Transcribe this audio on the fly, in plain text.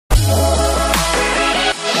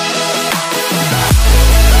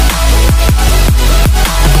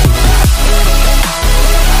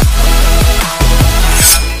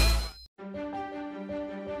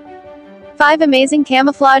5 Amazing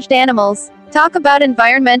Camouflaged Animals. Talk about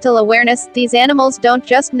environmental awareness. These animals don't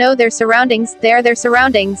just know their surroundings, they're their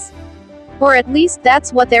surroundings. Or at least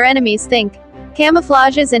that's what their enemies think.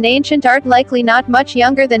 Camouflage is an ancient art likely not much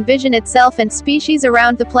younger than vision itself, and species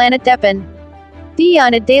around the planet depend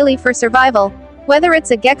on it daily for survival. Whether it's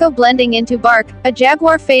a gecko blending into bark, a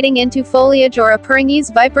jaguar fading into foliage, or a Pyrenees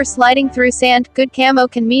viper sliding through sand, good camo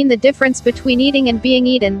can mean the difference between eating and being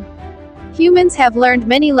eaten. Humans have learned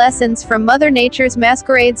many lessons from Mother Nature's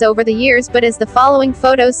masquerades over the years, but as the following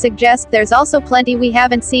photos suggest, there's also plenty we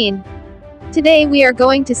haven't seen. Today we are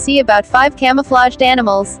going to see about 5 camouflaged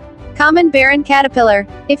animals. Common barren caterpillar.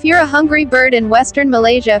 If you're a hungry bird in western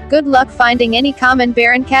Malaysia, good luck finding any common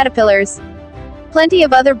barren caterpillars. Plenty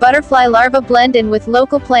of other butterfly larvae blend in with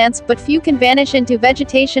local plants, but few can vanish into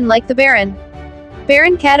vegetation like the barren.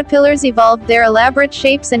 Barren caterpillars evolved their elaborate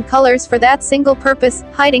shapes and colors for that single purpose,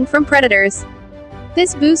 hiding from predators.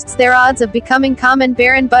 This boosts their odds of becoming common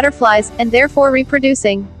barren butterflies, and therefore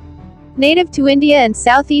reproducing. Native to India and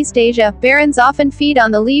Southeast Asia, barrens often feed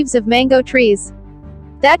on the leaves of mango trees.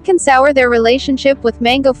 That can sour their relationship with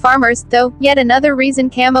mango farmers, though, yet another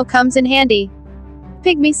reason camo comes in handy.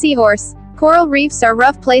 Pygmy seahorse. Coral reefs are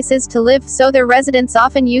rough places to live, so their residents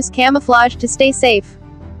often use camouflage to stay safe.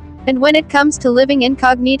 And when it comes to living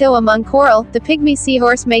incognito among coral, the pygmy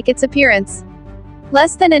seahorse makes its appearance.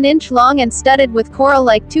 Less than an inch long and studded with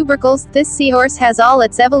coral-like tubercles, this seahorse has all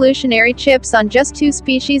its evolutionary chips on just 2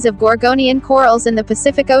 species of Gorgonian corals in the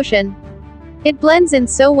Pacific Ocean. It blends in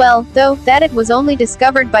so well, though, that it was only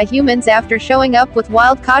discovered by humans after showing up with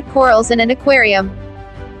wild-caught corals in an aquarium.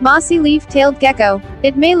 Mossy leaf-tailed gecko.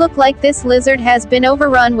 It may look like this lizard has been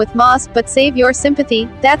overrun with moss, but save your sympathy,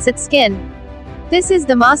 that's its skin. This is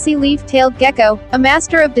the mossy leaf-tailed gecko, a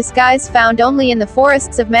master of disguise found only in the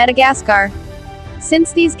forests of Madagascar.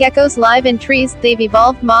 Since these geckos live in trees, they've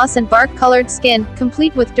evolved moss and bark-colored skin,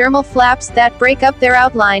 complete with dermal flaps that break up their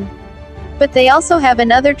outline. But they also have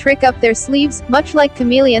another trick up their sleeves. Much like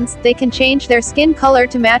chameleons, they can change their skin color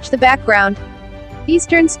to match the background.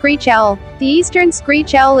 Eastern screech owl. The eastern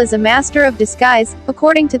screech owl is a master of disguise,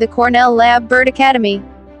 according to the Cornell Lab Bird Academy.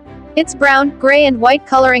 Its brown, gray and white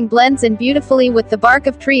coloring blends in beautifully with the bark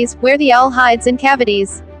of trees, where the owl hides in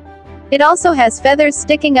cavities. It also has feathers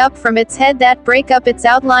sticking up from its head that break up its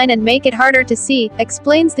outline and make it harder to see,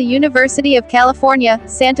 explains the University of California,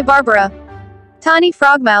 Santa Barbara. Tawny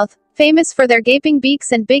frogmouth. Famous for their gaping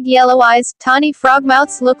beaks and big yellow eyes, tawny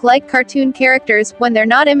frogmouths look like cartoon characters, when they're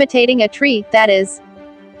not imitating a tree, that is.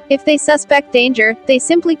 If they suspect danger, they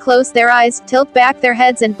simply close their eyes, tilt back their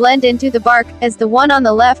heads and blend into the bark, as the one on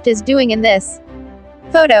the left is doing in this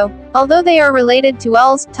photo. Although they are related to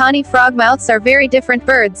owls, tawny frogmouths are very different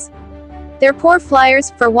birds. They're poor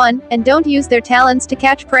flyers, for one, and don't use their talons to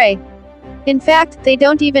catch prey. In fact, they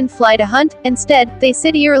don't even fly to hunt. Instead, they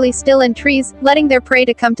sit eerily still in trees, letting their prey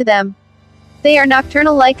to come to them. They are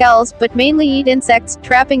nocturnal like owls, but mainly eat insects,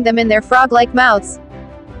 trapping them in their frog-like mouths.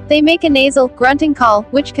 They make a nasal, grunting call,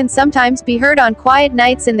 which can sometimes be heard on quiet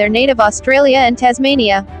nights in their native Australia and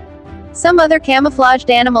Tasmania. Some other camouflaged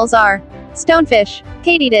animals are stonefish,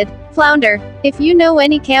 katydid, flounder. If you know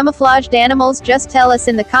any camouflaged animals, just tell us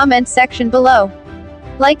in the comment section below.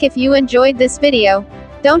 Like if you enjoyed this video.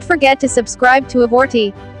 Don't forget to subscribe to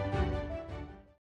EVORTY.